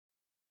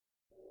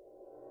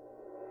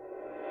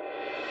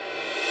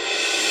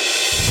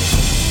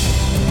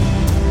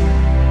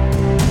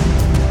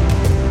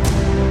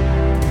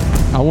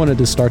wanted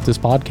to start this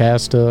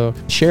podcast to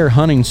share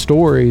hunting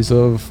stories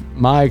of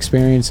my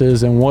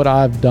experiences and what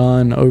I've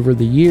done over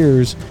the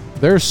years.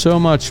 There's so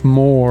much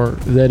more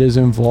that is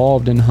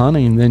involved in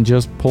hunting than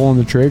just pulling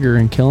the trigger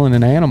and killing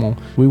an animal.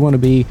 We want to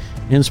be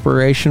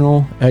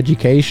inspirational,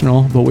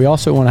 educational, but we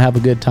also want to have a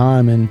good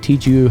time and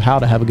teach you how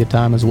to have a good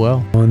time as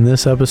well. On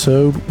this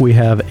episode, we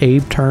have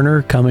Abe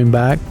Turner coming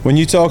back. When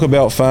you talk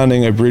about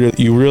finding a breeder,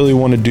 you really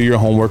want to do your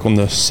homework on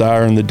the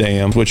sire and the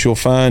dam. What you'll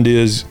find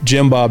is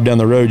Jim Bob down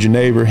the road, your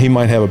neighbor, he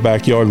might have a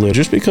backyard litter.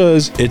 Just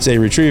because it's a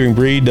retrieving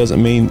breed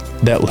doesn't mean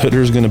that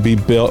litter is going to be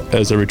built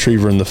as a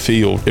retriever in the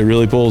field. It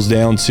really boils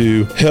down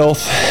to health,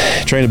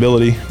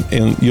 trainability,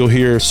 and you'll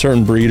hear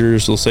certain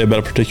breeders will say about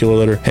a particular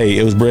litter, hey,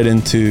 it was bred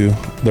into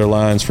their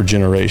lines for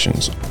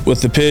generations.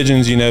 With the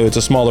pigeons, it's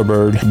a smaller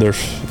bird. They're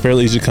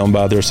fairly easy to come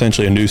by. They're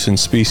essentially a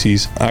nuisance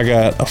species. I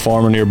got a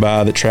farmer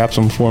nearby that traps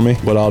them for me.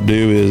 What I'll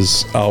do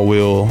is I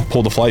will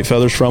pull the flight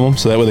feathers from them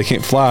so that way they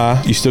can't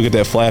fly. You still get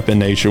that flap in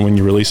nature when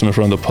you release them in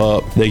front of the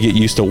pup. They get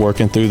used to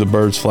working through the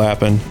birds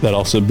flapping. That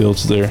also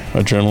builds their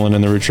adrenaline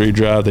and the retrieve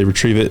drive. They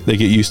retrieve it. They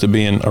get used to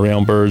being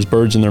around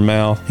birds in their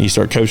mouth. And you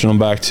start coaching them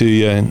back to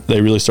you, and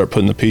they really start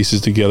putting the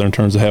pieces together in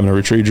terms of having a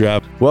retrieve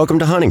drive. Welcome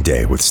to Hunting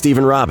Day with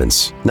Stephen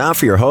Robbins. Now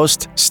for your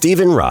host,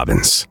 Stephen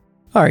Robbins.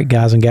 All right,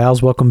 guys and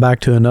gals, welcome back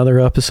to another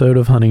episode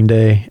of Hunting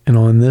Day. And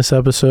on this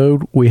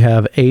episode, we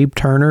have Abe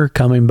Turner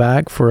coming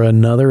back for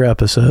another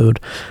episode.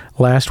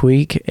 Last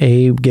week,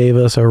 Abe gave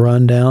us a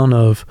rundown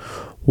of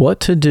what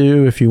to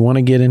do if you want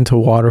to get into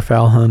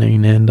waterfowl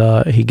hunting. And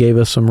he gave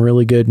us some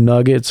really good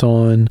nuggets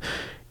on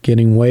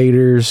getting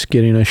waders,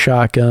 getting a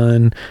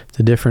shotgun,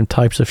 the different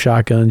types of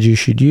shotguns you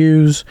should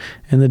use,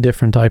 and the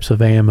different types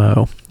of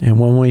ammo. And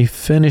when we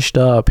finished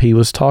up, he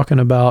was talking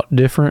about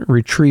different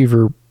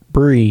retriever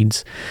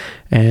breeds,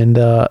 and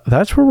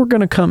that's where we're going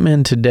to come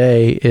in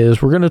today.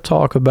 Is we're going to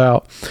talk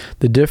about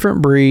the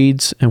different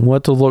breeds and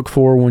what to look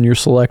for when you're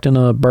selecting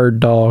a bird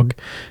dog,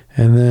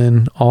 and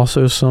then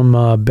also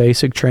some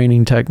basic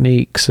training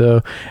techniques.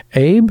 So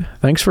Abe,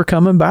 thanks for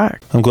coming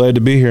back. I'm glad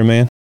to be here,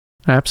 man.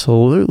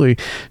 Absolutely.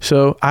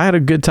 So I had a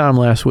good time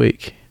last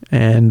week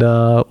and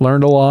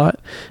learned a lot,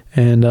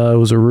 and it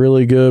was a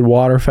really good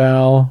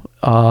waterfowl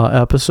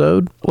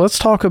episode. Let's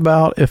talk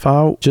about if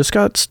I just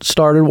got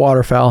started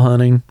waterfowl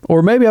hunting,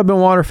 or maybe I've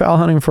been waterfowl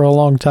hunting for a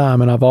long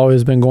time and I've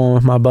always been going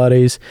with my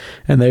buddies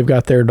and they've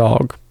got their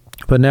dog,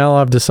 but now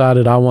I've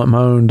decided I want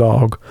my own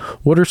dog.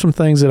 What are some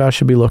things that I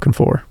should be looking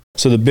for?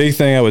 So the big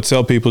thing I would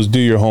tell people is do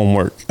your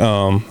homework,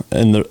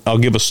 and I'll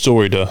give a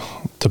story to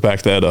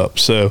back that up.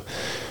 So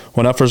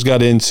when I first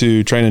got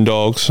into training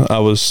dogs, I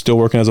was still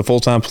working as a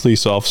full-time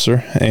police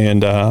officer,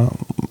 and a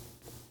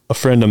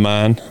friend of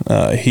mine,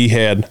 he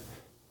had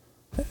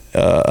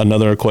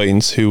another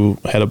acquaintance who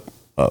had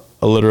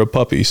a litter of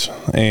puppies,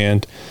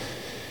 and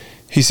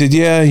he said,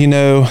 yeah,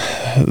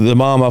 the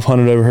mom, I've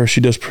hunted over her,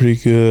 she does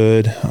pretty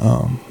good.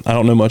 I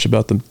don't know much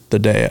about the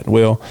dad.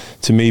 Well,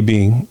 to me,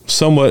 being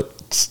somewhat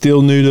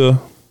still new to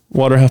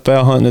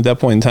waterfowl hunting at that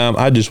point in time,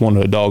 I just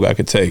wanted a dog I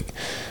could take.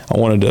 I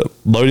wanted to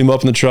load him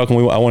up in the truck, and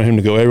I wanted him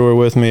to go everywhere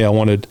with me. I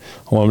wanted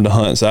him to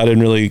hunt. So I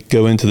didn't really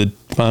go into the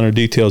finer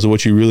details of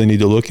what you really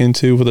need to look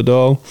into with a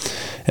dog.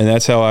 And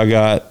that's how I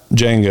got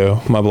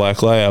Django, my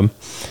black lab.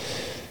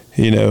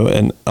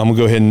 And I'm going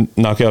to go ahead and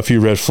knock out a few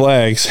red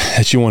flags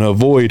that you want to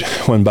avoid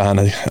when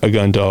buying a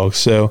gun dog.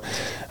 So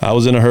I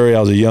was in a hurry. I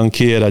was a young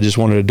kid. I just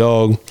wanted a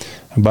dog.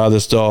 I buy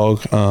this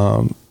dog,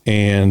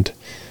 and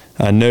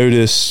I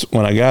noticed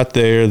when I got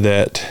there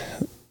that,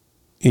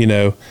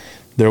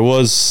 there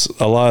was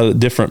a lot of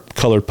different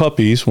colored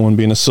puppies, one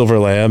being a silver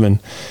lab, and,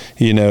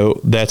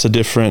 that's a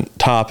different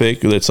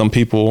topic that some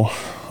people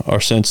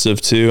are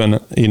sensitive to,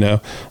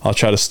 and, I'll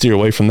try to steer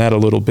away from that a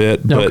little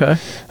bit. But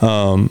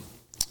okay.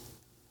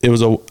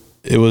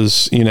 It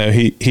was,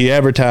 he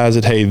advertised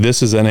it, hey,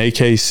 this is an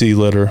AKC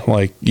litter.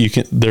 Like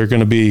they're going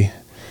to be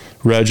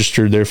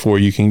registered. Therefore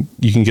you can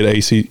get an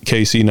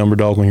AKC number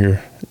dog on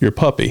your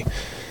puppy.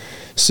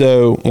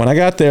 So when I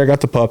got there, I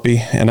got the puppy,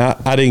 and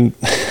I didn't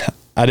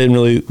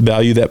really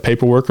value that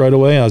paperwork right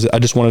away. I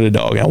just wanted a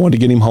dog. I wanted to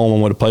get him home.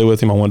 I wanted to play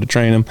with him. I wanted to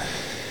train him.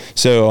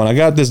 So when I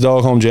got this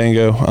dog home,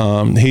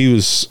 Django, he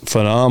was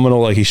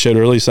phenomenal. Like, he showed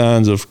early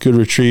signs of good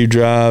retrieve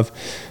drive.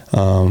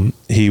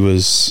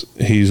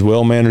 He's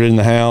well mannered in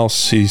the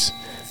house. He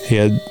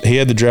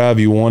had the drive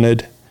you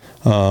wanted.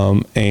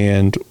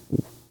 And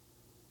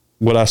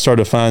what I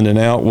started finding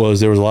out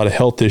was there was a lot of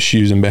health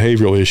issues and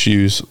behavioral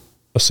issues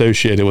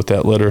associated with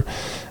that litter.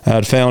 I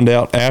had found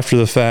out after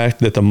the fact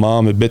that the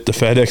mom had bit the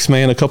FedEx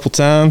man a couple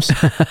times.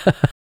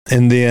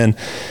 And then,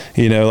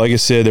 like I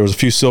said, there was a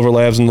few silver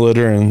labs in the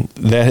litter, and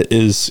that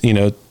is,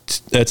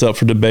 that's up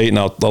for debate, and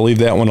I'll leave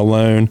that one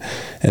alone.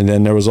 And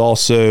then there was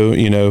also,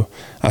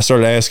 I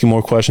started asking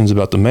more questions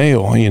about the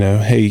male,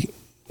 hey,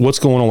 what's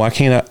going on? Why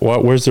can't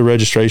where's the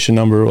registration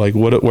number? Like,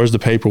 where's the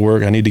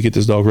paperwork? I need to get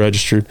this dog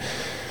registered.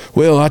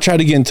 Well, I tried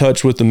to get in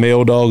touch with the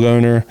male dog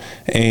owner,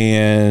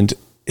 and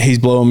he's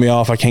blowing me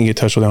off. I can't get in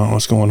touch with him.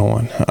 What's going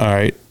on? All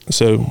right.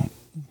 So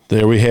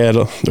there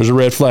there's a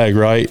red flag,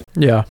 right?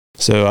 Yeah.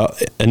 So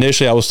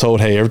initially I was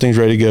told, hey, everything's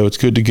ready to go. It's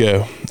good to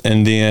go.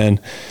 And then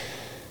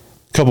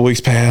a couple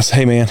weeks passed.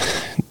 Hey man,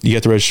 you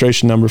got the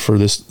registration number for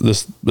this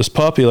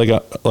puppy,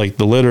 like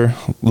the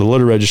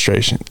litter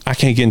registration. I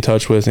can't get in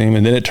touch with him.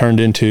 And then it turned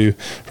into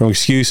from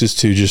excuses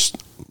to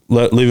just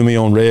leaving me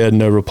on red,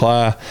 no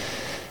reply.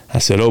 I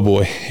said, oh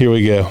boy, here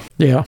we go.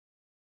 Yeah.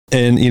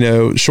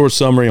 And, short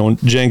summary on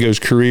Django's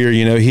career,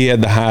 he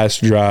had the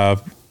highest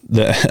drive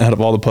out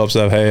of all the pups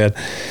I've had.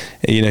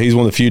 He's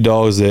one of the few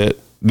dogs that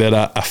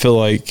I feel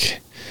like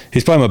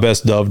he's probably my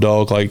best dove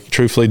dog. Like,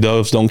 truthfully,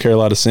 doves don't care a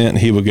lot of scent, and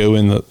he would go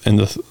in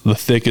the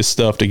thickest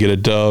stuff to get a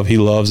dove. He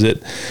loves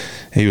it.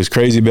 He was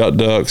crazy about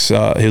ducks. He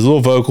was a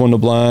little vocal in the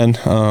blind,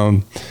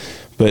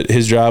 but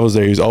his drive was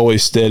there. He was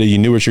always steady. You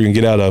knew what you were going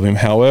to get out of him.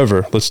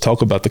 However, let's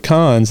talk about the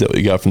cons that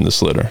we got from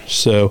this litter.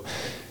 So,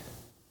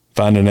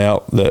 finding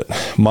out that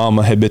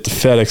Mama had bit the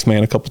FedEx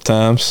man a couple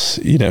times,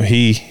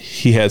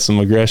 he had some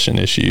aggression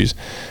issues.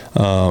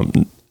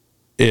 And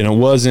it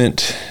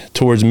wasn't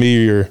towards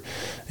me or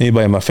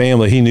anybody in my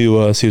family. He knew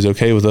us. He was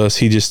okay with us.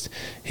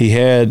 He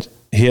had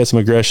some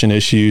aggression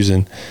issues.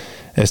 And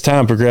as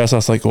time progressed, I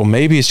was like, well,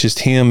 maybe it's just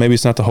him. Maybe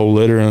it's not the whole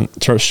litter. And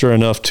sure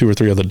enough, 2 or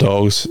 3 other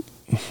dogs,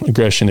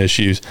 aggression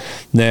issues.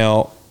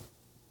 Now,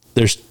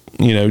 there's,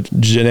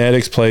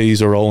 genetics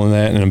plays a role in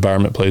that, and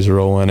environment plays a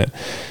role in it.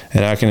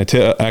 And I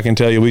can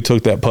tell you, we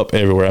took that pup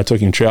everywhere. I took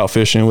him trout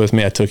fishing with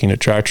me. I took him to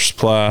Tractor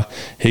Supply.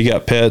 He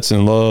got pets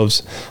and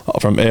loves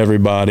from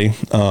everybody.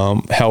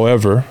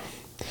 However,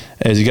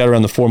 as he got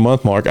around the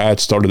 4-month mark, I had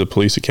started the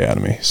police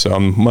academy. So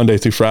Monday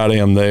through Friday,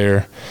 I'm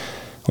there.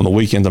 On the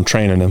weekends, I'm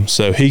training him.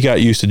 So he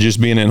got used to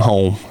just being in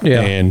home.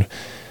 Yeah. And,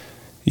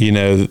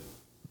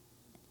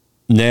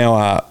 now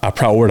I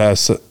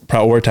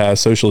prioritize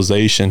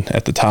socialization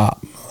at the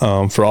top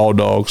for all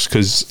dogs,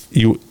 because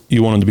you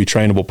want them to be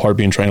trainable. Part of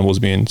being trainable is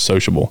being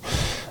sociable.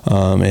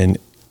 And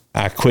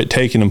I quit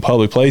taking him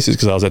public places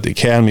because I was at the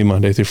academy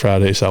Monday through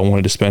Friday, so I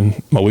wanted to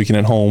spend my weekend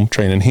at home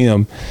training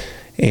him.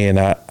 And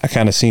I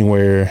kind of seen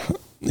where,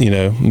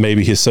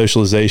 maybe his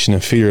socialization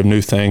and fear of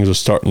new things was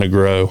starting to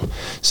grow.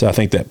 So I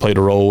think that played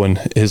a role in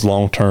his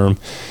long-term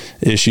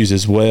issues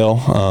as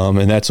well.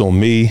 And that's on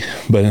me.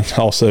 But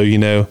also,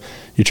 you're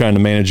trying to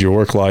manage your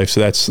work life.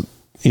 So that's,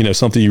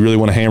 something you really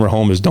want to hammer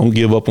home is don't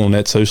give up on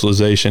that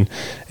socialization.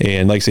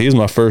 And like I said, he was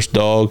my first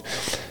dog.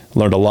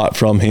 Learned a lot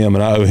from him,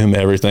 and I owe him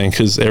everything,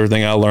 because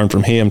everything I learned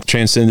from him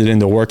transcended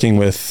into working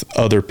with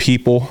other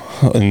people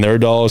and their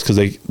dogs, because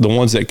the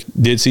ones that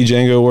did see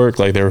Django work,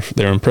 like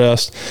they're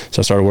impressed.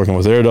 So I started working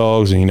with their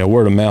dogs, and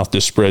word of mouth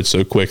just spread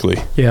so quickly.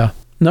 Yeah,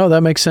 no,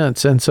 that makes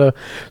sense. And so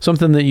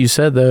something that you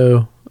said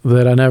though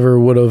that I never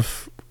would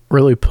have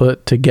really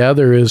put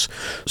together is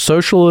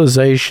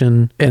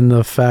socialization, and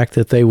the fact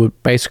that they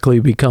would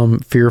basically become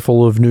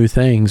fearful of new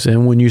things.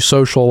 And when you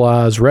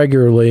socialize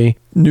regularly,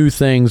 new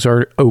things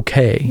are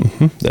okay.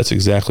 Mm-hmm. That's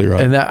exactly right.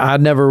 And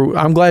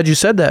I'm glad you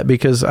said that,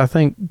 because I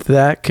think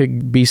that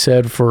could be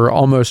said for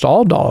almost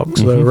all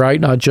dogs, though, right?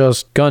 Not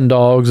just gun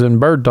dogs and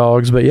bird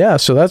dogs, but yeah,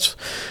 so that's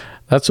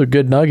a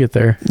good nugget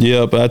there.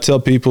 Yeah, but I tell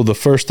people the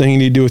first thing you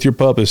need to do with your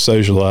pup is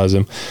socialize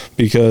him,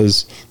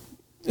 because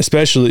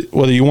especially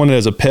whether you want it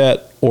as a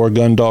pet or a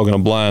gun dog in a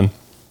blind,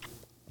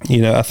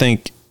 I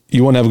think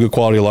you want to have a good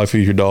quality of life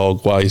with your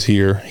dog while he's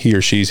here, he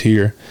or she's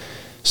here.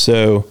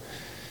 So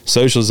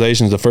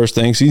socialization is the first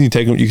thing. So you can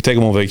take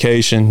them on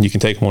vacation. You can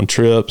take them on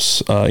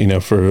trips.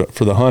 For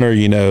the hunter,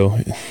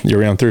 you're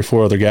around 3 or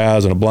 4 other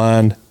guys in a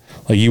blind.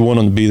 Like, you want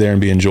them to be there and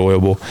be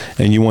enjoyable,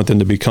 and you want them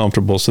to be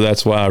comfortable. So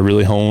that's why I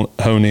really hone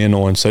in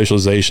on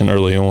socialization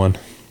early on.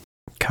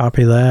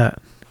 Copy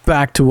that.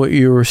 Back to what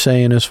you were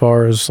saying as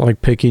far as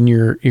like picking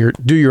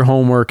do your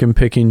homework and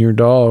picking your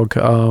dog.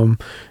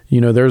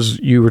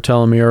 You were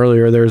telling me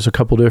earlier there's a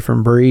couple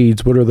different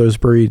breeds. What are those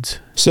breeds?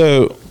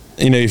 So,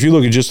 if you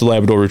look at just the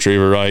Labrador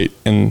Retriever, right,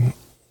 and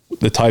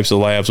the types of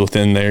labs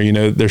within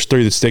there, there's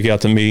 3 that stick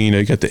out to me.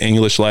 You got the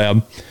English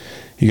Lab,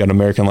 you got an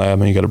American Lab,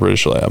 and you got a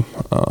British Lab.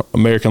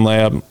 American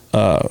Lab,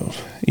 like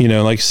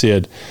I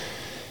said,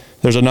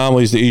 there's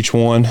anomalies to each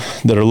one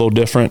that are a little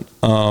different,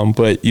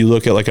 but you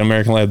look at like an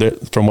American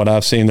Lab, from what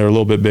I've seen, they're a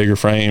little bit bigger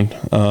framed,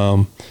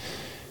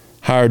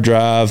 higher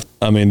drive.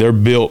 I mean, they're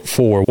built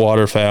for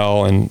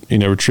waterfowl and,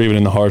 retrieving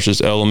in the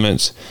harshest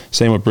elements.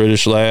 Same with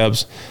British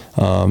Labs.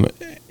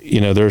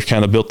 They're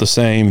kind of built the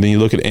same. Then you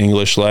look at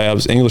English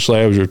Labs. English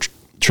Labs are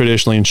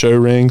traditionally in show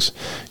rings.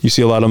 You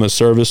see a lot of them as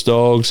service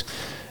dogs,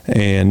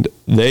 and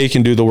they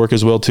can do the work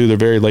as well too. They're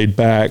very laid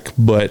back,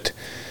 but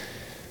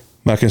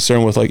my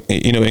concern with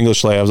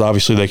English Labs,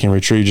 obviously they can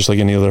retrieve just like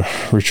any other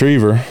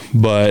retriever,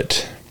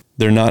 but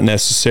they're not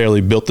necessarily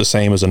built the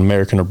same as an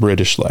American or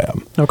British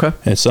Lab. Okay.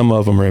 And some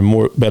of them are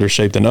in better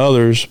shape than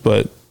others,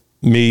 but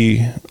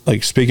me,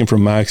 like, speaking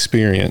from my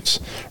experience,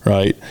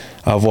 right,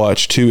 I've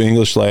watched 2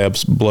 English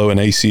Labs blow an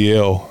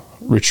ACL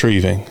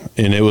retrieving,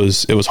 and it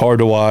was hard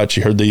to watch.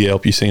 You heard the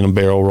yelp, you seen them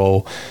barrel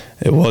roll,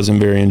 It wasn't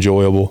very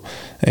enjoyable.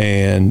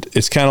 And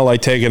it's kind of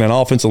like taking an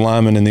offensive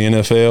lineman in the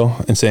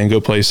NFL and saying,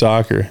 go play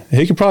soccer.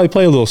 He could probably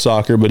play a little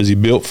soccer, but is he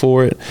built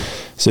for it?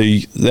 So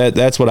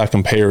that's what I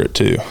compare it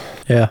to.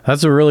 Yeah,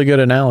 that's a really good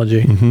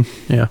analogy.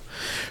 Mm-hmm. Yeah.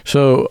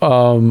 So,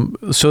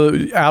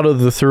 so out of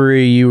the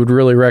three, you would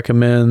really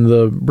recommend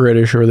the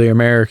British or the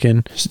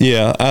American?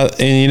 Yeah,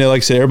 and like I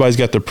said, everybody's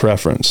got their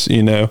preference.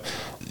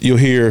 You'll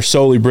hear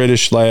solely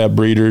British lab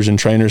breeders and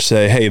trainers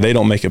say, hey, they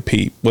don't make a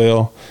peep.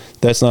 Well,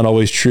 that's not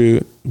always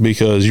true,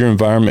 because your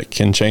environment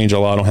can change a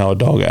lot on how a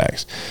dog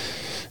acts.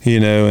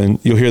 And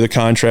you'll hear the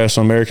contrast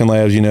on American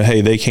labs,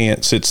 hey, they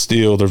can't sit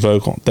still, they're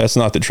vocal. That's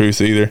not the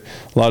truth either.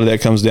 A lot of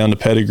that comes down to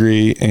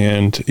pedigree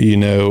and,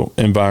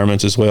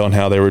 environments as well and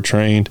how they were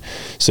trained.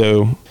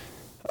 So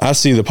I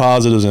see the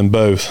positives in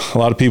both. A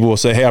lot of people will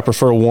say, hey, I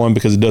prefer one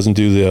because it doesn't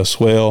do this.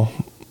 Well,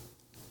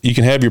 you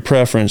can have your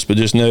preference, but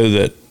just know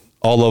that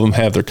all of them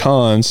have their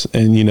cons.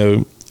 And,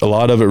 a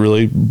lot of it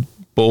really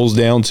boils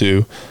down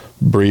to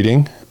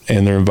breeding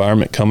and their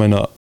environment coming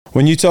up.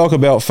 When you talk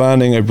about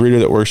finding a breeder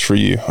that works for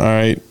you, all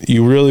right,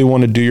 you really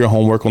want to do your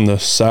homework on the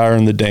sire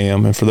and the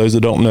dam. And for those that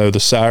don't know, the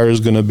sire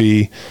is going to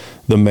be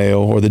the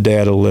male or the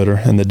dad of the litter,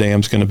 and the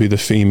dam's going to be the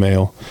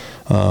female.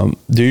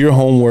 Do your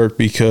homework,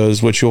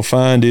 because what you'll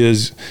find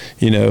is,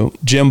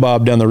 Jim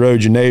Bob down the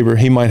road, your neighbor,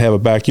 he might have a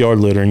backyard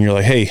litter, and you're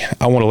like, hey,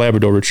 I want a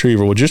Labrador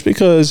Retriever. Well, just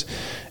because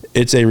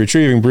it's a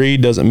retrieving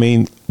breed doesn't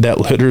mean that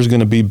litter is going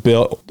to be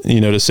built,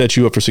 to set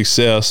you up for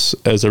success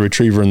as a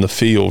retriever in the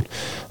field.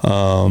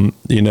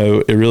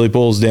 It really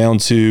boils down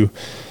to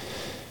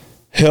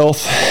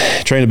health,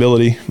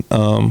 trainability,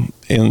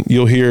 and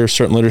you'll hear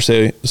certain litters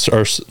say,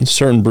 or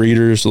certain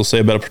breeders will say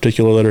about a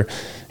particular litter,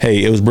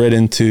 hey, it was bred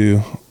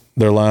into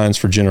their lines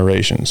for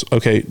generations.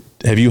 Okay,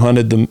 have you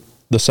hunted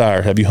the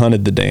sire? Have you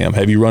hunted the dam?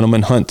 Have you run them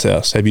in hunt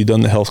tests? Have you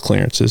done the health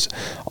clearances?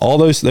 All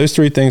those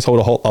three things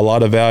hold a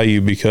lot of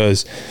value,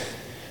 because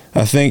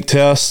I think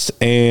tests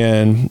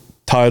and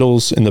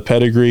titles in the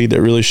pedigree that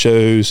really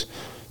shows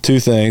two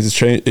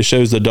things. It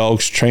shows the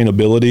dog's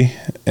trainability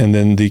and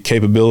then the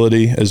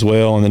capability as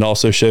well. And then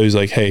also shows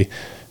like, hey,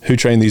 who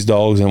trained these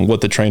dogs and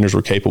what the trainers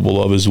were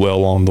capable of as well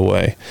along the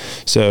way.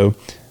 So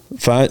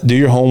do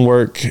your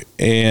homework,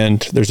 and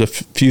there's a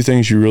few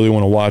things you really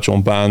want to watch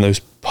on buying those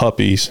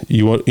puppies.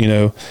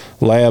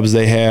 Labs,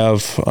 they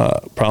have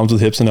problems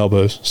with hips and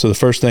elbows. So the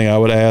first thing I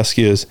would ask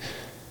is,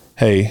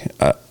 hey,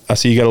 I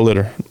see you got a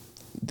litter.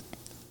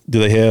 Do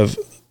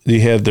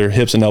you have their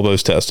hips and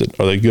elbows tested?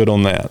 Are they good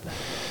on that?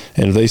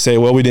 And if they say,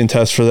 well, we didn't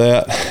test for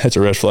that, that's a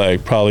red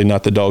flag. Probably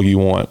not the dog you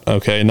want.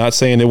 Okay. Not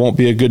saying it won't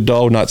be a good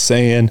dog, not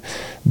saying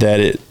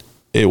that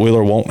it will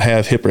or won't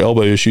have hip or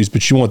elbow issues,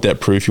 but you want that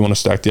proof. You want to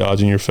stack the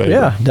odds in your favor.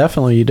 Yeah,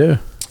 definitely you do.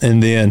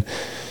 And then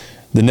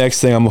the next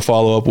thing I'm going to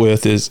follow up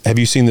with is, have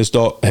you seen this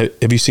dog?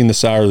 Have you seen the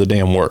sire of the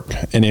dam work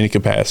in any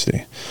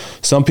capacity?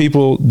 Some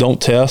people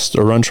don't test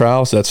or run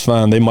trials. That's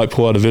fine. They might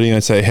pull out a video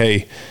and say,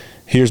 hey,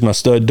 here's my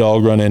stud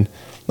dog running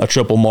a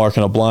triple mark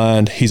and a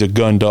blind. He's a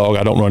gun dog.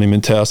 I don't run him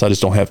in tests. I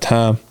just don't have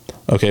time.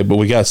 Okay, but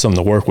we got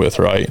something to work with,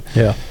 right?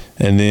 Yeah.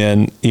 And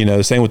then,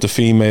 the same with the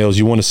females.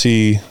 You want to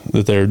see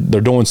that they're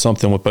doing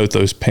something with both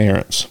those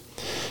parents.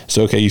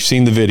 So, okay, you've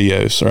seen the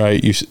videos,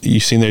 right?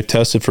 You've seen they've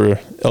tested for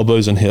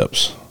elbows and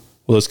hips.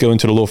 Well, let's go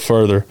into it a little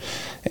further.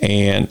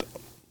 And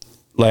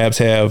labs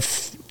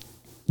have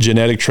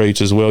genetic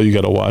traits as well you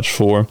got to watch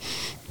for.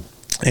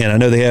 And I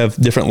know they have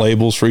different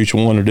labels for each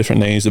one or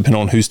different names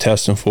depending on who's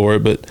testing for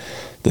it. But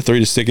the three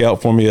to stick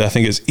out for me, I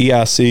think, is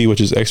EIC,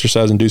 which is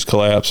exercise-induced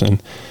collapse.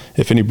 And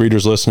if any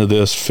breeders listen to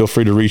this, feel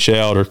free to reach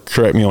out or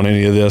correct me on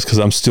any of this, because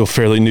I'm still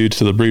fairly new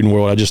to the breeding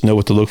world. I just know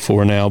what to look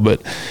for now.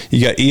 But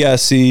you got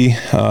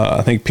EIC,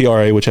 I think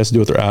PRA, which has to do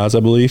with their eyes,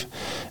 I believe.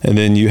 And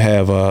then you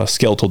have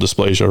skeletal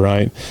dysplasia,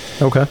 right?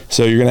 Okay.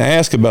 So you're going to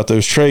ask about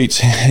those traits.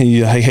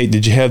 Hey,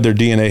 did you have their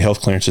DNA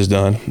health clearances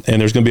done?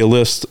 And there's going to be a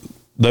list.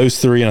 Those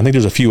three, and I think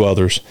there's a few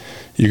others.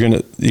 You're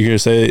gonna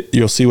say,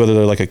 you'll see whether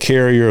they're like a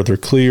carrier or they're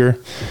clear.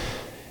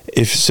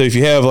 If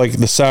you have like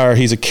the sire,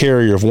 he's a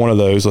carrier of one of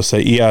ththose. Let's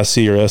say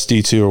EIC or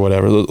SD2 or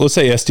whatever. Let's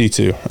say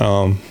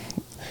SD2.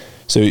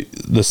 So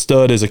the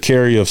stud is a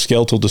carrier of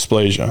skeletal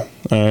dysplasia.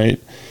 All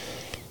right.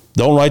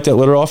 Don't write that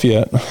litter off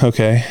yet.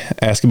 Okay.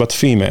 Ask about the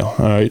female.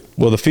 All right.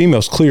 Well, the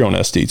female's clear on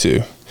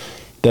SD2.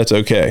 That's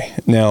okay.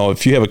 Now,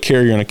 if you have a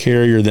carrier and a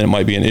carrier, then it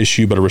might be an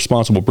issue, but a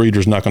responsible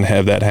breeder is not going to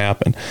have that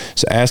happen.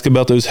 So ask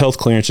about those health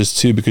clearances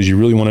too, because you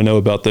really want to know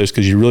about those,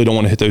 because you really don't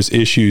want to hit those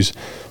issues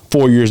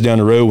 4 years down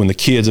the road when the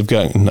kids have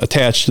gotten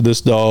attached to this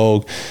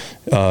dog.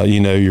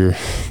 Your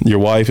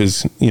wife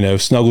is,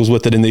 snuggles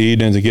with it in the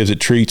evenings and gives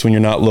it treats when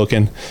you're not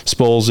looking,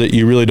 spoils it.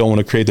 You really don't want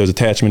to create those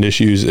attachment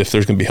issues if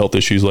there's going to be health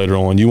issues later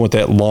on. You want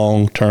that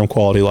long-term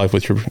quality life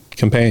with your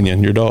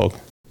companion, your dog.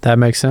 That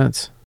makes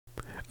sense.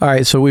 All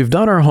right, so we've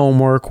done our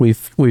homework.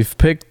 We've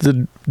picked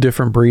the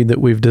different breed that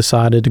we've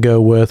decided to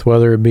go with,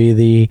 whether it be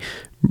the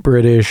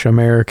British,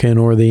 American,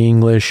 or the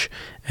English.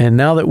 And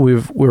now that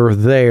we're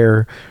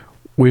there,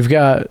 we've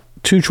got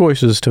two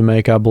choices to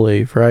make, I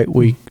believe, right?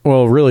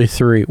 Well, really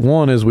three.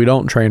 One is we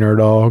don't train our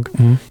dog.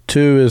 Mm-hmm.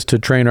 Two is to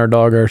train our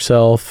dog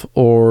ourselves,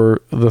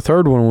 or the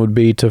third one would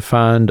be to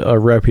find a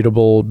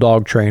reputable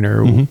dog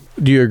trainer.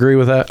 Mm-hmm. Do you agree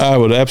with that? I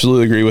would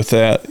absolutely agree with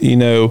that.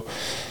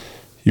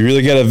 You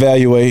really got to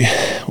evaluate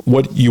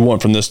what you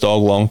want from this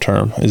dog long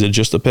term. Is it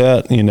just a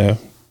pet?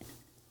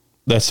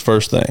 That's the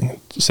first thing.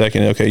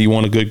 Second, okay, you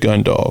want a good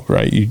gun dog,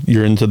 right?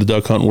 You're into the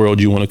duck hunting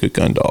world. You want a good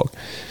gun dog.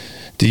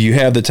 Do you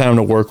have the time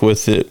to work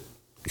with it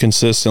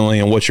consistently,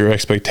 and what's your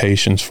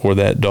expectations for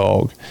that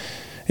dog?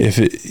 If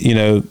it,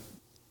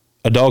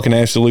 a dog can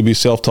absolutely be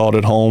self-taught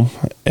at home,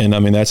 and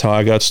that's how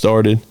I got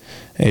started.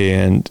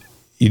 And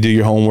you do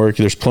your homework.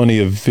 There's plenty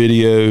of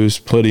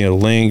videos, plenty of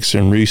links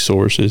and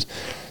resources.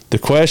 The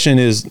question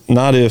is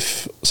not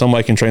if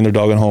somebody can train their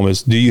dog at home,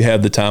 is do you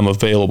have the time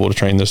available to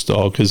train this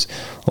dog? Because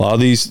a lot of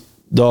these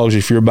dogs,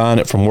 if you're buying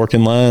it from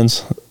working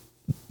lines,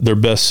 they're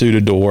best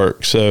suited to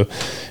work. So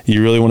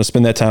you really want to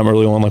spend that time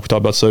early on, like we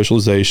talked about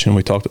socialization.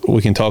 We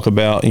can talk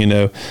about,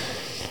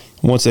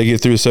 once they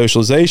get through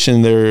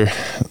socialization,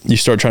 you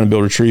start trying to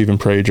build retrieve and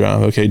prey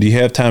drive. Okay, do you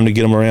have time to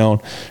get them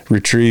around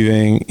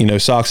retrieving,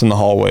 socks in the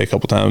hallway a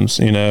couple times,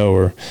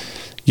 or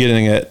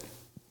getting it,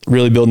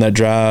 really building that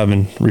drive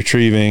and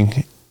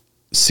retrieving,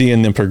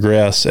 seeing them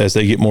progress as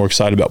they get more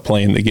excited about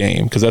playing the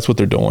game, because that's what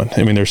they're doing.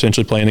 They're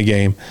essentially playing a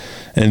game.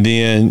 And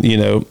then,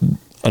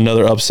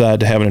 another upside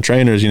to having a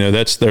trainer is,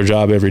 that's their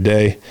job every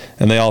day.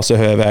 And they also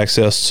have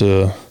access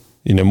to,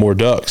 more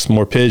ducks,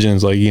 more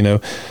pigeons. Like,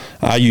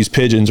 I use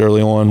pigeons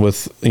early on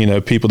with,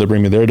 people that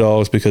bring me their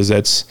dogs, because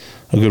that's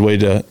a good way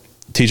to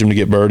teach them to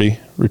get birdie,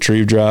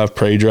 retrieve drive,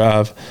 prey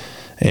drive.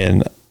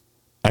 And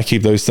I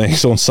keep those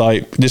things on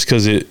site just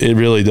because it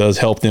really does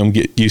help them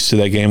get used to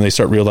that game. They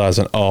start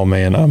realizing, oh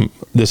man,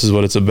 this is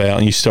what it's about.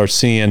 And you start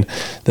seeing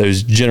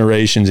those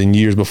generations and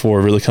years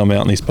before really come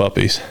out in these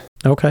puppies.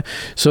 Okay.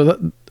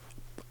 So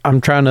I'm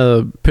trying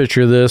to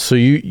picture this. So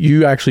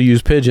you actually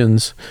use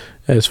pigeons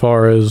as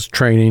far as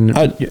training.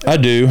 I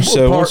do.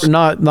 So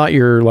not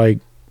your like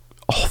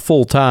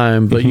full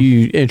time, but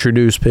you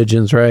introduce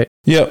pigeons, right?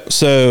 Yep.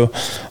 So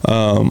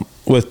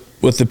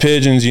with the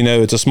pigeons,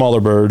 it's a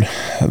smaller bird.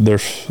 They're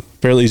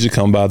fairly easy to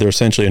come by. They're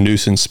essentially a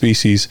nuisance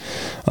species.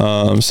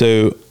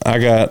 So I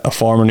got a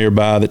farmer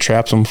nearby that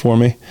traps them for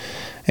me.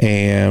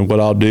 And what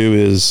I'll do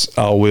is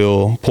I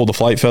will pull the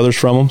flight feathers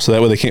from them, so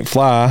that way they can't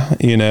fly,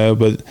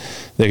 but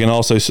they can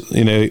also,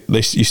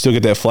 you still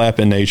get that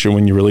flapping nature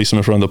when you release them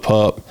in front of the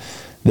pup.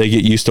 They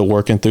get used to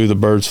working through the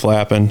birds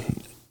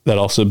flapping. That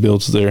also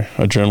builds their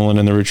adrenaline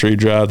and their retrieve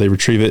drive. They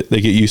retrieve it.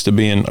 They get used to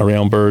being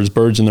around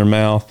birds in their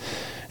mouth,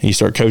 and you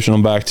start coaching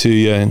them back to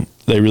you, and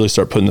they really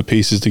start putting the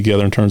pieces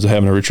together in terms of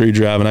having a retrieve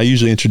drive. And I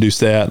usually introduce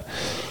that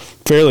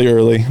fairly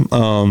early.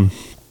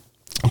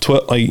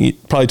 Probably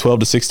 12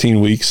 to 16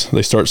 weeks,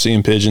 they start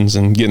seeing pigeons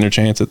and getting their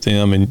chance at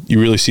them, and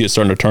you really see it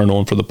starting to turn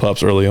on for the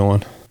pups early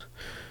on.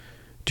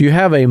 Do you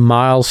have a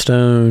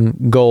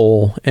milestone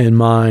goal in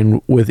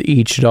mind with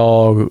each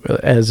dog,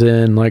 as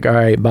in like, all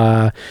right,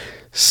 by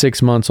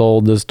 6 months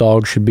old, this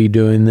dog should be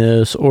doing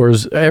this, or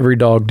is every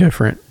dog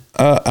different?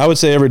 I would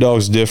say every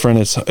dog's different.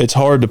 It's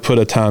hard to put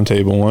a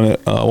timetable on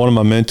it. One of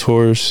my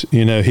mentors,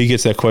 he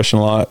gets that question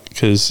a lot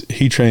because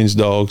he trains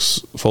dogs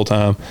full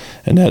time,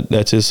 and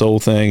that's his whole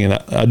thing. And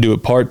I do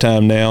it part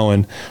time now.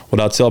 And what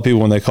I tell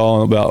people when they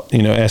call about,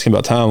 asking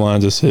about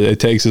timelines, is it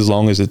takes as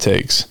long as it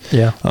takes.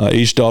 Yeah.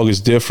 Each dog is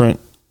different.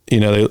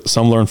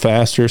 Some learn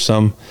faster.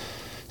 Some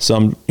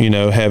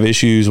have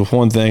issues with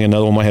one thing.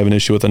 Another one might have an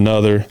issue with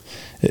another.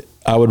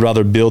 I would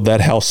rather build that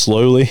house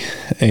slowly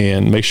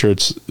and make sure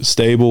it's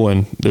stable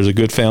and there's a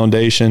good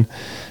foundation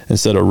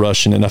instead of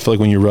rushing it. And I feel like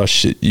when you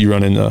rush it, you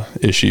run into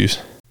issues.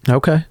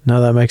 Okay.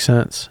 No, that makes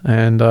sense.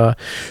 And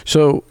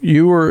so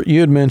you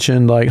had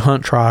mentioned like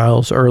hunt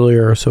trials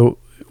earlier. So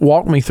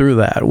walk me through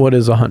that. What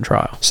is a hunt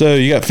trial? So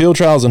you got field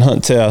trials and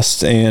hunt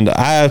tests, and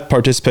I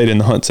participate in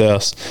the hunt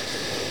test.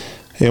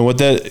 And what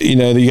that,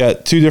 you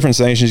got two different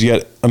sanctions. You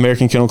got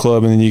American Kennel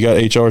Club, and then you got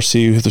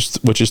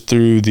HRC, which is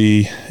through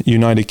the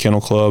United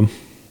Kennel Club.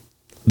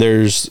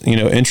 There's,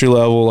 entry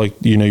level, like,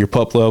 your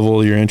pup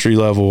level, your entry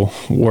level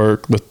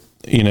work, but,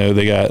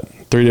 they got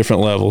three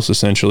different levels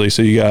essentially.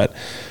 So you got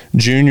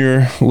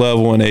junior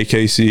level in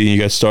AKC, you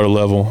got starter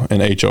level in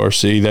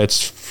HRC.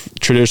 That's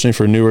traditionally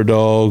for newer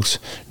dogs,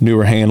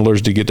 newer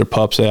handlers to get their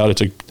pups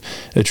out.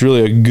 It's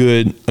really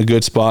a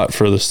good spot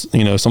for this,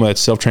 somebody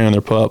that's self-training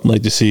their pup,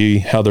 like to see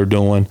how they're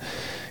doing.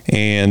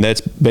 And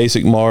that's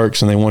basic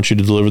marks, and they want you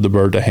to deliver the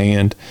bird to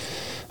hand.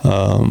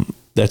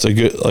 That's a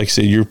good, like I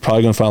said, you're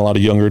probably going to find a lot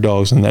of younger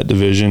dogs in that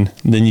division.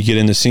 Then you get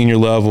into senior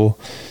level.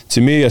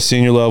 To me, a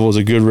senior level is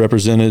a good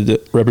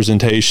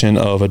representation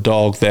of a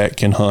dog that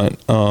can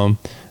hunt. And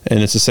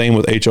it's the same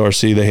with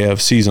HRC. They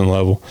have season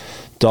level.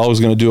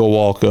 Dog's going to do a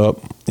walk-up.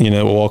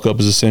 A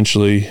walk-up is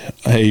essentially,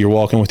 hey, you're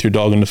walking with your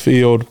dog in the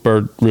field,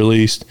 bird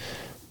released,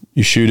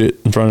 you shoot it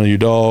in front of your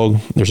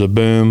dog, there's a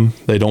boom,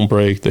 they don't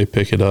break, they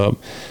pick it up.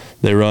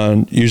 They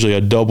run usually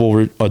a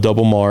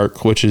double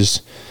mark, which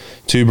is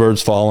 2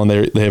 birds falling.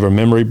 They have a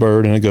memory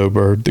bird and a go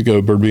bird. The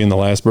go bird being the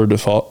last bird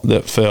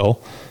that fell,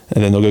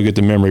 and then they'll go get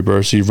the memory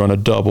bird. So you run a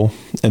double,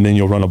 and then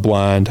you'll run a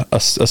blind.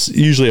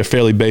 Usually a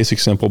fairly basic,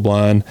 simple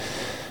blind.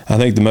 I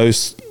think the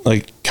most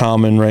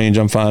common range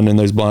I'm finding in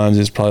those blinds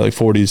is probably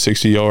 40 to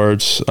 60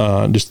 yards.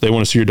 Just they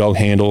want to see your dog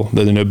handle.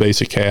 They know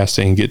basic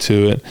casting, get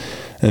to it,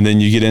 and then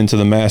you get into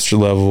the master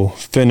level,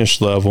 finish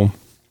level,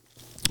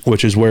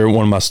 which is where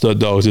one of my stud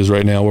dogs is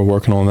right now. We're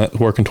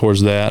working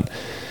towards that.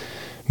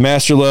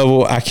 Master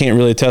level, I can't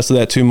really attest to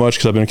that too much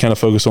because I've been kind of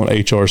focused on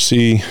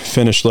HRC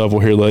finish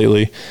level here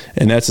lately,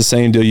 and that's the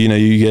same deal.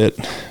 You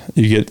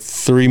get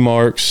 3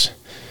 marks,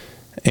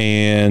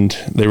 and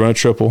they run a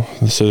triple,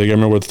 so they got to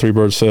remember where the 3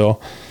 birds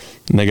fell,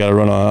 and they got to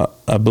run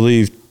I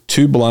believe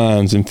 2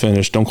 blinds and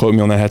finish. Don't quote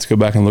me on that. I have to go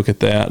back and look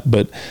at that,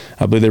 but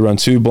I believe they run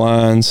 2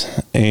 blinds,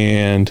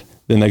 and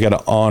then they got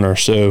to honor.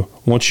 So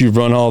once you've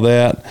run all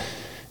that,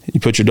 you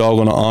put your dog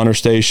on an honor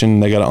station.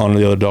 They got to honor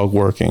the other dog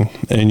working.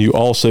 And you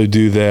also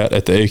do that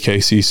at the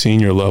AKC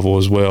senior level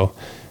as well.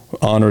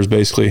 Honor is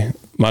basically,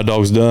 my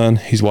dog's done.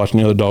 He's watching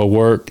the other dog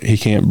work. He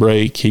can't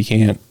break. He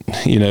can't,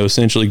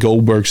 essentially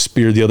Goldberg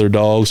spear the other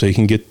dog so he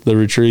can get the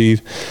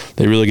retrieve.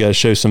 They really got to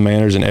show some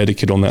manners and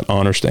etiquette on that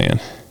honor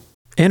stand.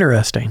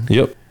 Interesting.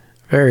 Yep.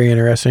 Very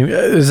interesting.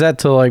 Is that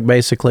to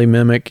basically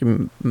mimic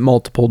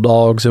multiple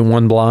dogs in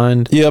one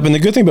blind? Yep. And the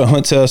good thing about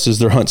Hunt Test is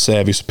they're hunt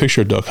savvy. So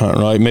picture a duck hunt,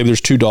 right? Maybe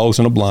there's 2 dogs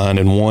in a blind,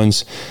 and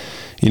one's,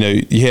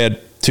 you had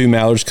 2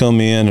 mallards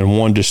come in, and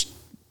one just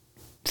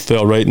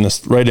fell right in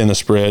the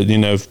spread,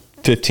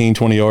 15,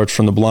 20 yards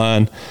from the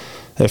blind.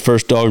 That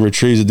first dog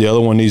retrieves it. The other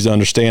one needs to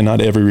understand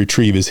not every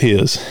retrieve is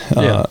his.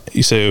 Yeah.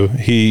 So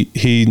he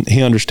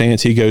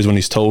understands. He goes when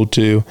he's told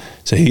to.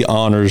 So he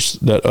honors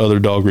that other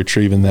dog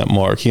retrieving that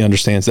mark. He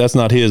understands that's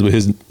not his, but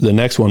the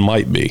next one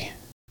might be.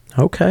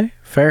 Okay,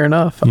 fair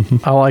enough.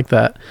 Mm-hmm. I like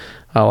that.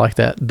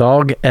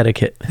 Dog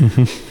etiquette.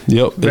 Mm-hmm.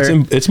 Yep.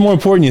 It's more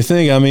important than you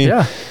think. I mean,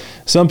 yeah.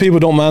 Some people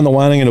don't mind the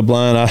whining in the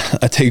blind.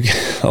 I take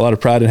a lot of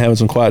pride in having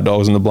some quiet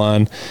dogs in the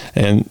blind,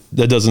 and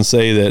that doesn't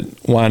say that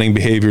whining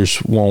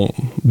behaviors won't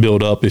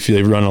build up if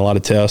they run a lot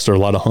of tests or a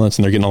lot of hunts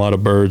and they're getting a lot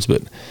of birds.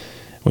 But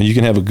when you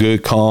can have a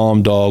good,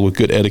 calm dog with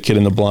good etiquette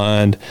in the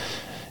blind,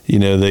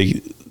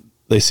 they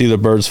see the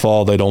birds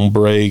fall, they don't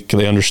break,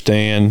 they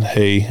understand,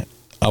 hey,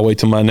 I'll wait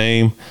till my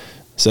name,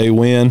 say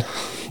when,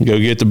 go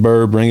get the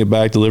bird, bring it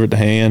back, deliver it to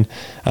hand.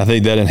 I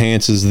think that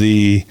enhances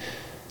the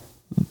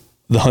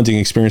hunting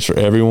experience for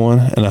everyone,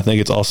 and I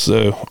think it's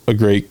also a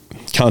great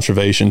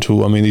conservation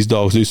tool. I mean, these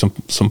dogs do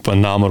some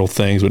phenomenal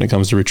things when it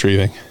comes to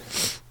retrieving.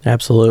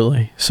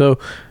 Absolutely. So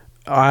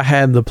I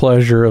had the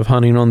pleasure of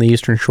hunting on the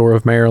eastern shore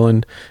of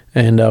Maryland,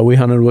 and we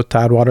hunted with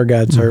Tidewater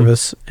Guide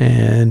Service,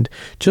 and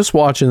just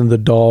watching the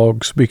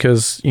dogs,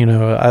 because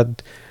I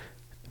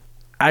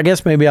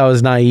guess maybe I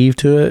was naive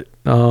to it.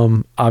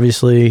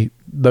 Obviously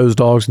those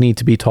dogs need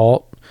to be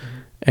taught.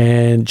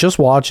 And just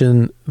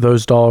watching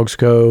those dogs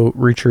go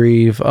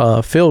retrieve,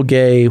 Phil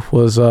Gay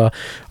was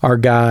our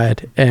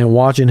guide, and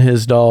watching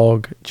his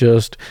dog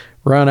just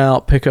run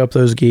out, pick up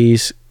those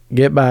geese,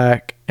 get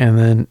back, and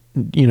then,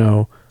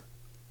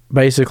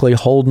 basically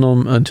holding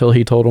them until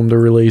he told them to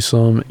release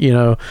them.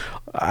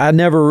 I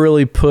never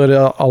really put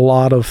a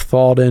lot of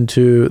thought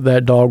into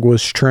that dog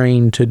was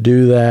trained to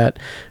do that.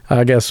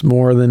 I guess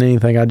more than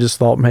anything, I just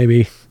thought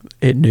maybe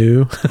it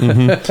knew.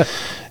 Mm-hmm.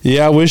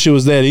 Yeah, I wish it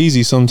was that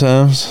easy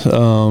sometimes.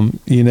 What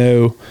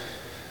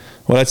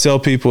I tell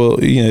people,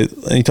 and you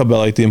talk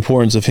about the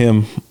importance of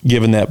him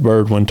giving that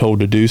bird when told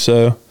to do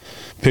so.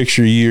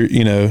 Picture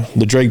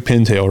the Drake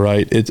pintail,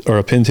 right? Or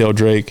a pintail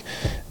drake.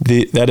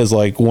 That is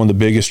one of the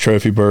biggest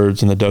trophy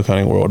birds in the duck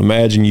hunting world.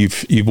 Imagine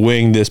you've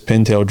winged this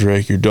pintail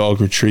drake, your dog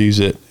retrieves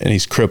it, and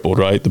he's crippled,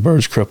 right? The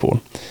bird's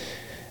crippled.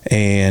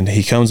 And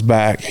he comes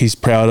back, he's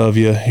proud of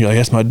you. You're like,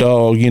 that's my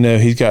dog,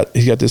 he's got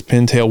this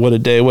pintail, what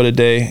a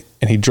day.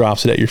 And he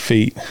drops it at your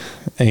feet,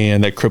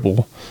 and that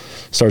cripple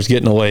starts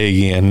getting away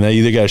again. Now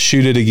you either got to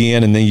shoot it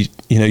again, and then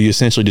you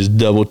essentially just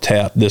double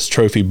tap this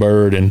trophy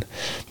bird, and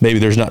maybe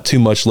there's not too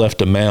much left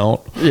to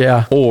mount.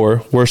 Yeah.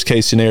 Or worst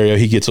case scenario,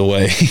 he gets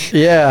away.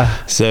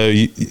 Yeah. So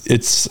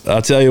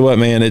I'll tell you what,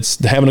 man,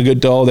 it's having a good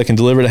dog that can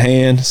deliver to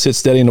hand, sit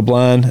steady in the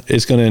blind.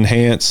 It's going to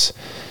enhance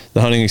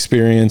the hunting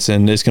experience,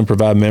 and it's going to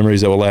provide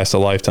memories that will last a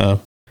lifetime.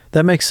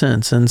 That makes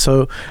sense. And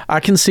so I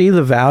can see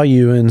the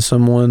value in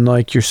someone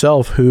like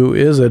yourself who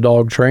is a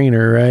dog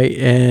trainer, right?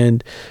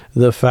 And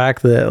the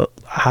fact that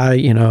I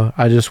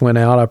just went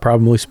out, I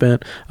probably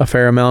spent a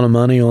fair amount of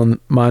money on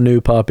my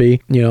new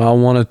puppy. I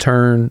want to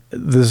turn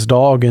this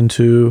dog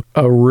into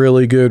a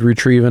really good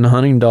retrieving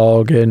hunting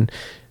dog. And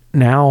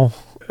now,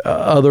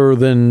 other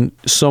than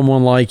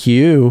someone like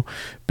you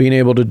being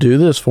able to do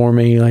this for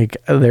me,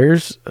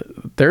 there's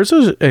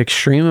an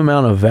extreme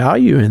amount of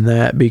value in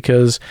that,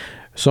 because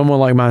someone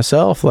like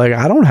myself,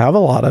 I don't have a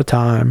lot of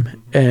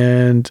time,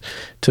 and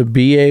to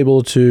be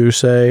able to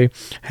say,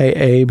 hey,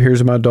 Abe,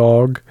 here's my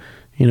dog,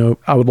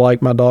 I would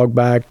like my dog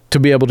back to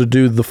be able to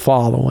do the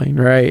following,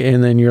 right?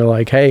 And then you're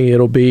like, hey,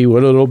 it'll be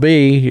what it'll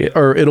be,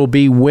 or it'll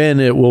be when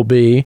it will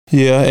be.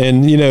 Yeah,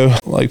 and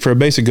like for a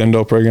basic gun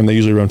dog program, they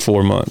usually run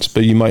 4 months,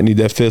 but you might need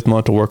that 5th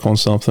month to work on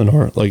something,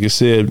 or like I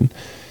said,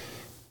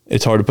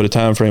 it's hard to put a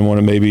time frame on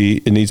it. Maybe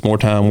it needs more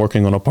time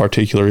working on a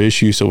particular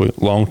issue, so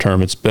long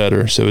term it's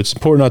better. So it's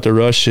important not to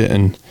rush it,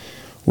 and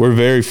we're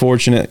very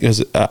fortunate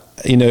because,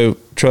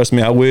 trust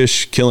me, I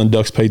wish killing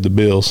ducks paid the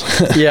bills.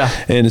 Yeah.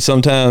 And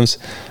sometimes,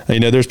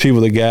 there's people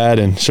that guide,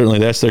 and certainly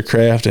that's their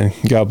craft, and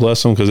God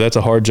bless them because that's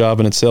a hard job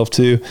in itself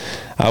too.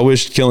 I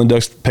wish killing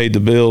ducks paid the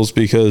bills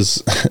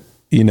because,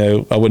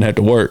 I wouldn't have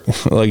to work.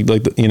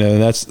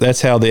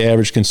 That's how the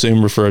average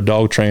consumer for a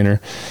dog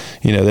trainer,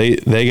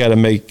 they got to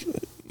make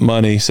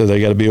money, so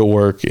they got to be at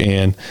work.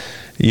 And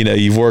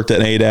you've worked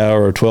an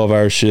 8-hour or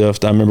 12-hour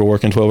shift. I remember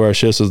working 12-hour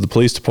shifts as the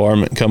police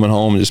department, coming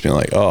home and just being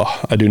like, oh,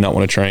 I do not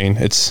want to train.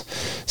 It's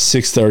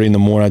 6:30 in the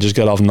morning. I just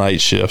got off night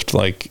shift.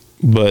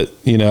 But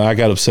I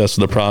got obsessed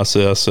with the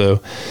process.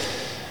 So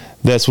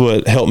that's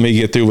what helped me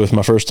get through with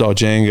my first dog,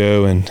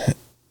 Django. And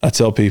I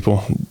tell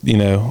people,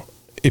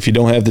 if you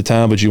don't have the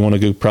time, but you want a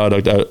good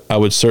product, I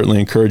would certainly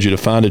encourage you to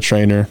find a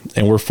trainer.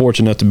 And we're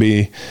fortunate enough to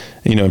be,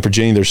 in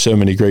Virginia, there's so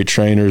many great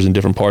trainers in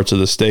different parts of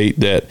the state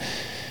that,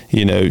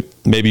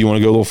 maybe you want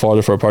to go a little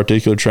farther for a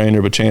particular trainer,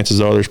 but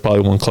chances are there's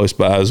probably one close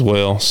by as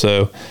well.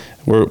 So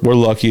we're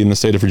lucky in the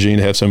state of Virginia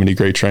to have so many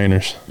great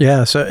trainers.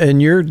 Yeah. So,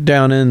 and you're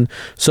down in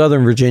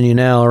Southern Virginia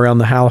now, around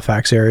the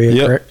Halifax area,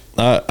 yep. Correct?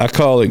 I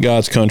call it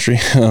God's country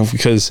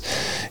because,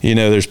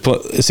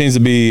 it seems to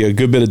be a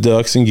good bit of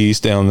ducks and geese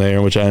down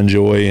there, which I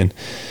enjoy. And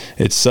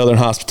it's Southern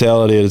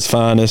hospitality at its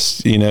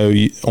finest.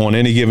 On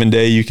any given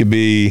day, you could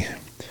be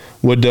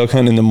wood duck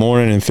hunting in the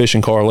morning and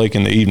fishing Carr Lake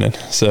in the evening.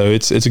 So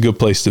it's a good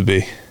place to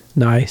be.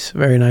 Nice.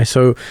 Very nice.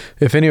 So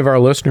if any of our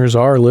listeners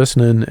are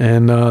listening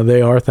and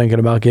they are thinking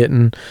about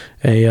getting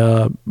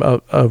a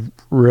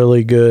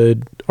really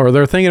good, or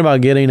they're thinking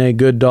about getting a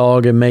good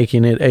dog and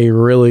making it a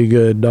really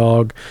good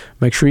dog,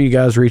 make sure you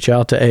guys reach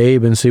out to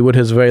Abe and see what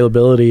his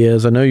availability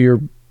is. I know you're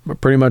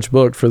pretty much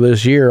booked for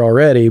this year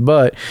already,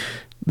 but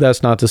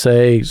that's not to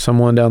say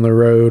someone down the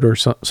road or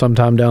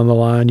sometime down the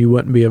line you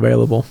wouldn't be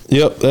available.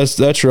 Yep,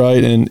 that's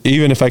right. And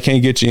even if I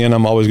can't get you in,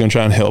 I'm always going to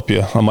try and help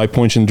you. I might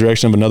point you in the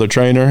direction of another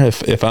trainer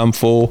if I'm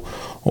full,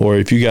 or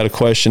if you got a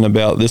question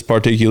about this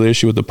particular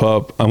issue with the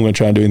pup, I'm going to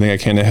try and do anything I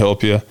can to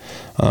help you,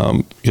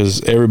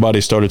 because everybody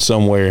started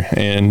somewhere.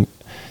 And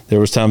there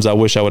was times I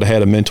wish I would have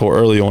had a mentor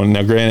early on.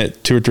 Now,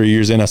 granted, 2 or 3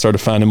 years in, I started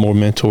finding more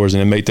mentors,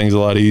 and it made things a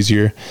lot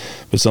easier.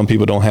 But some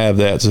people don't have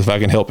that. So if I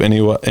can help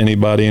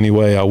anybody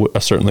anyway, I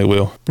certainly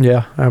will.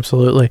 Yeah,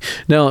 absolutely.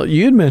 Now,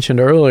 you had mentioned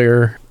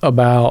earlier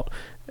about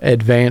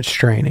advanced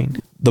training.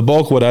 The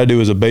bulk of what I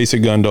do is a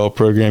basic gun dog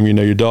program.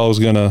 Your dog's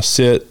going to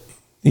sit,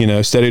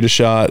 steady to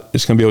shot.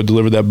 It's going to be able to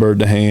deliver that bird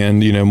to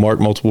hand,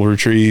 mark multiple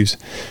retrieves,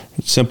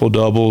 simple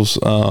doubles.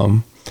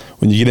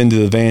 When you get into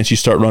the advanced, you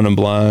start running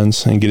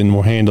blinds and get into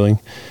more handling.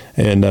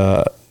 And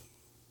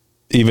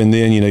even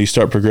then, you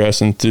start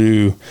progressing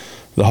through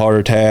the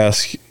harder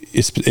task.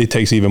 It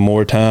takes even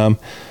more time.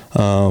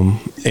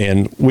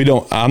 And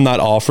I'm not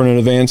offering an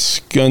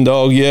advanced gun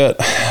dog yet.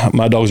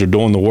 My dogs are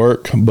doing the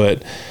work,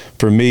 but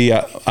for me,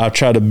 I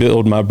try to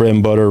build my bread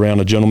and butter around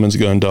a gentleman's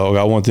gun dog.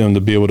 I want them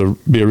to be able to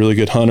be a really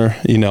good hunter.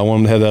 I want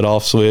them to have that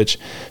off switch.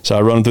 So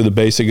I run them through the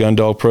basic gun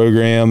dog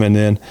program, and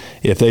then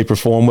if they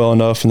perform well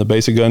enough in the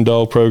basic gun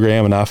dog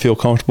program and I feel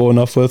comfortable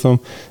enough with them,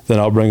 then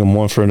I'll bring them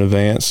one for an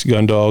advanced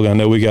gun dog. I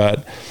know we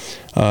got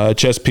a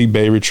Chesapeake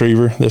Bay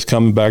Retriever that's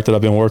coming back that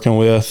I've been working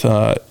with.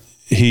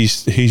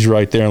 He's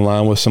right there in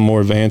line with some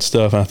more advanced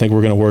stuff, and I think we're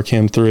going to work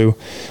him through.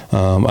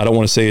 I don't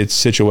want to say it's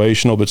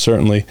situational, but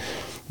certainly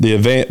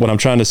what I'm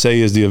trying to say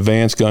is the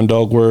advanced gun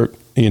dog work,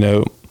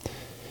 it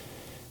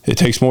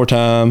takes more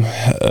time.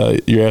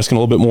 You're asking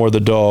a little bit more of the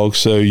dog,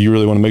 so you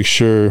really want to make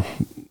sure,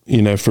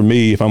 for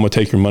me, if I'm going to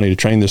take your money to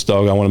train this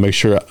dog, I want to make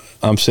sure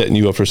I'm setting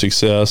you up for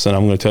success, and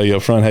I'm going to tell you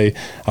up front, hey,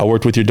 I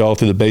worked with your dog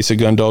through the basic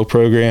gun dog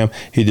program.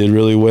 He did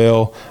really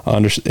well. I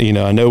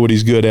know what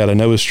he's good at. I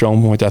know his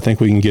strong point. I think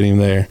we can get him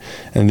there,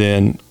 and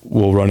then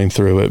we'll run him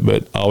through it.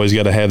 But I always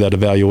got to have that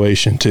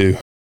evaluation too.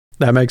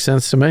 That makes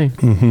sense to me.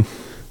 Mm-hmm.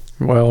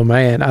 Well,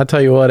 man, I tell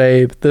you what,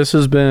 Abe, this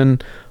has been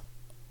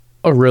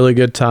a really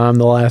good time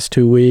the last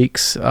 2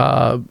 weeks.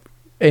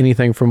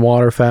 Anything from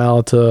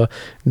waterfowl to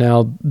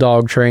now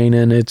dog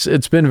training.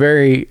 It's been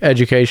very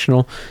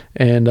educational,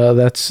 and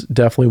that's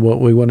definitely what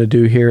we want to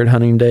do here at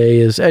Hunting Day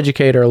is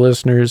educate our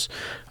listeners.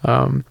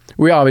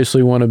 We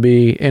obviously want to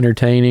be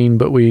entertaining,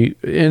 but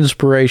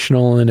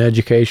inspirational and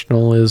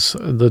educational is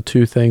the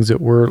two things that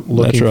we're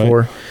looking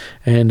for.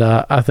 And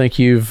I think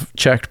you've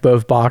checked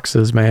both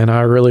boxes, man.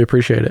 I really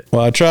appreciate it.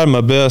 Well, I tried my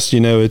best.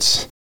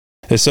 It's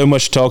so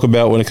much to talk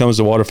about when it comes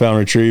to waterfowl and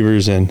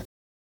retrievers, and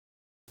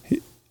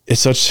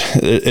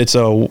it's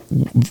a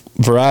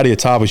variety of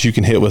topics you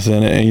can hit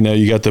within it. And,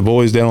 you got the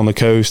boys down on the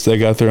coast. They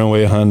got their own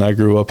way of hunting. I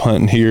grew up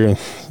hunting here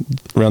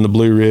around the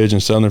Blue Ridge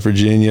in Southern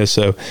Virginia.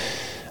 So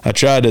I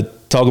tried to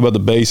talk about the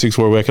basics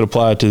where we could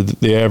apply it to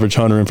the average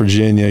hunter in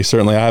Virginia.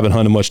 Certainly, I haven't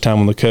hunted much time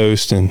on the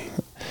coast, and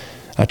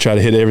I try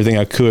to hit everything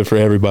I could for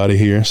everybody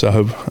here. So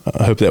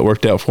I hope that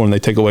worked out for them. They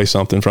take away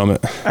something from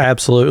it.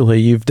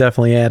 Absolutely. You've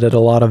definitely added a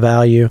lot of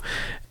value.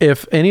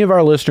 If any of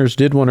our listeners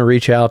did want to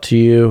reach out to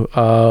you,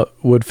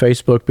 would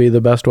Facebook be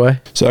the best way?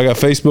 So I got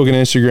Facebook and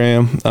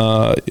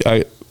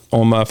Instagram.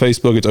 On my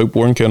Facebook, it's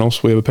Oakborn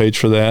Kennels. We have a page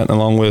for that,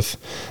 along with,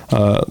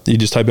 you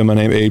just type in my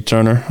name, Abe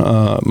Turner.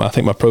 I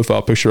think my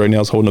profile picture right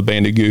now is holding a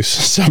banded goose,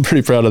 so I'm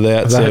pretty proud of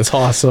that. That's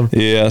awesome.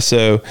 Yeah,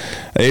 so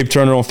Abe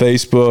Turner on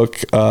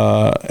Facebook,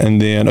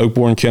 and then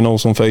Oakborn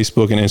Kennels on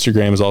Facebook, and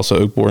Instagram is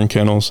also Oakborn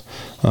Kennels.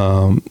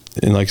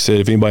 And like I said,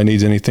 if anybody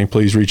needs anything,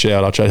 please reach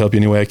out. I'll try to help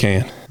you any way I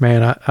can.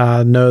 Man,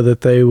 I know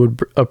that they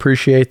would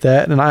appreciate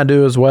that, and I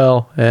do as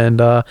well.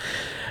 And I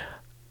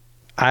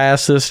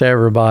ask this to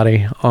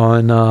everybody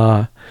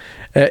on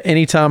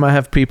anytime I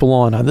have people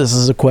on. This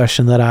is a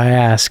question that I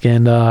ask,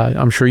 and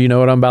I'm sure you know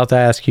what I'm about to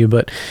ask you,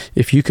 but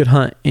if you could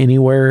hunt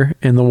anywhere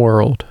in the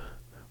world,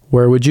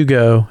 where would you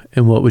go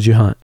and what would you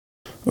hunt?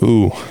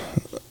 Ooh,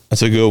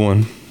 that's a good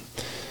one.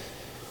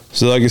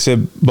 So like I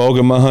said, bulk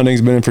of my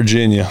hunting's been in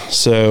Virginia.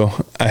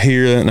 So I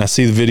hear it and I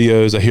see the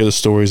videos. I hear the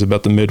stories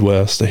about the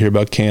Midwest. I hear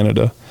about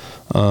Canada.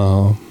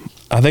 I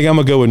think I'm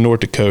going to go with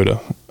North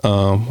Dakota.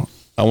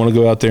 I want to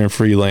go out there and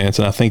freelance,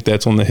 and I think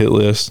that's on the hit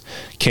list.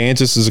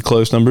 Kansas is a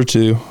close number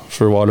 2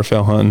 for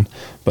waterfowl hunting,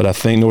 but I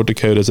think North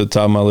Dakota is at the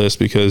top of my list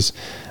because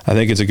I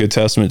think it's a good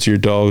testament to your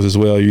dogs as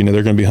well. You know,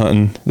 they're going to be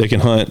hunting. They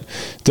can hunt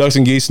ducks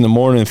and geese in the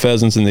morning and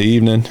pheasants in the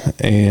evening.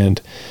 And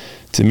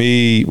to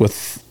me,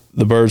 with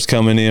the birds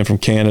coming in from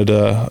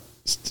Canada,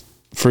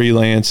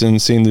 freelancing,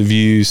 seeing the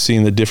views,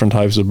 seeing the different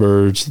types of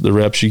birds, the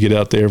reps you get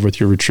out there with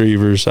your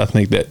retrievers, I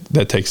think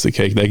that takes the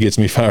cake. That gets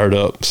me fired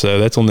up. So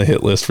that's on the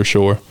hit list for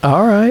sure.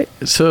 All right.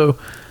 So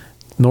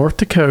North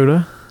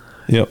Dakota.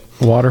 Yep.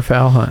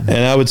 Waterfowl hunting.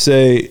 And I would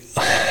say,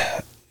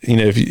 you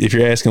know, if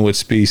you're asking what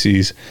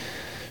species,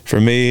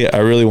 for me, I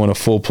really want a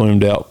full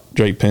plumed out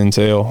Drake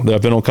pintail.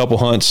 I've been on a couple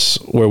hunts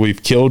where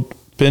we've killed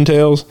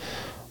pintails.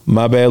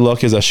 My bad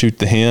luck is I shoot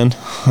the hen.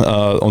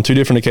 On 2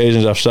 different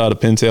occasions, I've shot a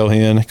pintail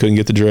hen, couldn't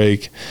get the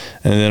drake.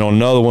 And then on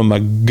another one, my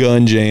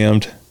gun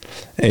jammed,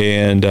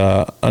 and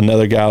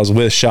another guy I was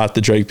with shot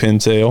the drake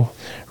pintail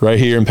right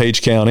here in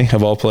Page County,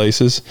 of all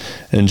places.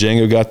 And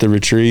Django got the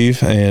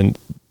retrieve, and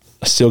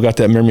I still got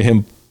that memory of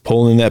him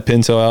pulling that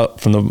pintail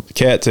out from the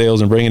cattails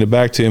and bringing it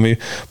back to me.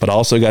 But I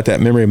also got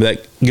that memory of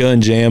that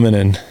gun jamming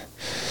and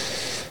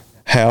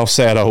how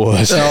sad I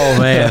was. Oh,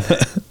 man.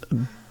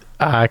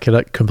 I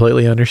could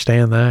completely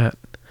understand that.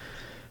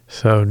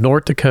 So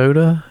North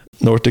Dakota.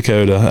 I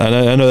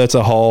know that's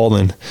a haul,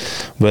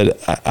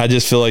 but I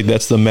just feel like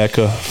that's the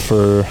mecca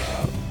for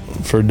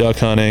duck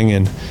hunting.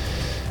 And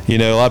you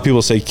know, a lot of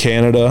people say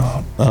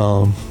Canada.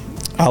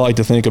 I like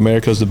to think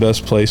America is the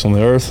best place on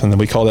the earth, and then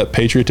we call that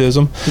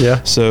patriotism.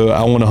 Yeah. So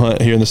I want to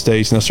hunt here in the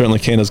States. Now, certainly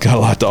Canada's got a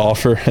lot to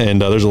offer,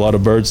 and there's a lot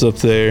of birds up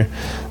there.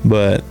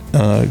 But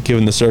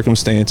given the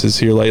circumstances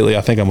here lately,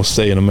 I think I'm going to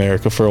stay in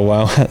America for a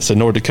while. So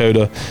North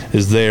Dakota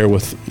is there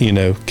with, you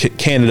know,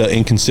 Canada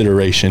in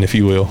consideration, if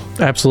you will.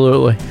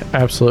 Absolutely.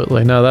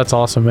 Absolutely. No, that's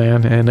awesome,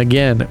 man. And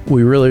again,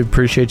 we really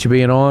appreciate you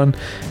being on,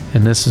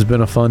 and this has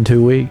been a fun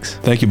 2 weeks.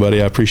 Thank you, buddy.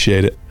 I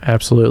appreciate it.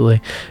 Absolutely.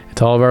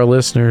 To all of our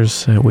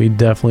listeners, we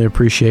definitely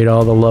appreciate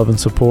all the love and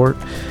support.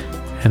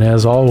 And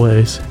as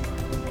always,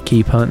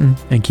 keep hunting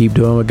and keep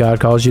doing what God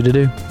calls you to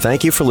do.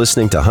 Thank you for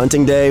listening to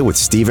Hunting Day with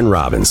Stephen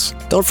Robbins.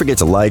 Don't forget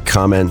to like,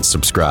 comment,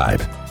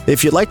 subscribe.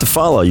 If you'd like to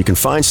follow, you can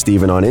find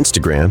Stephen on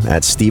Instagram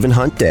at Stephen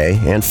Hunt Day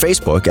and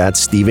Facebook at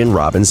Stephen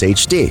Robbins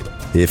HD.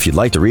 If you'd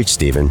like to reach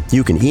Stephen,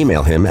 you can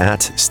email him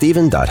at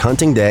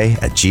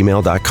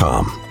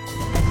stephen.huntingday@gmail.com.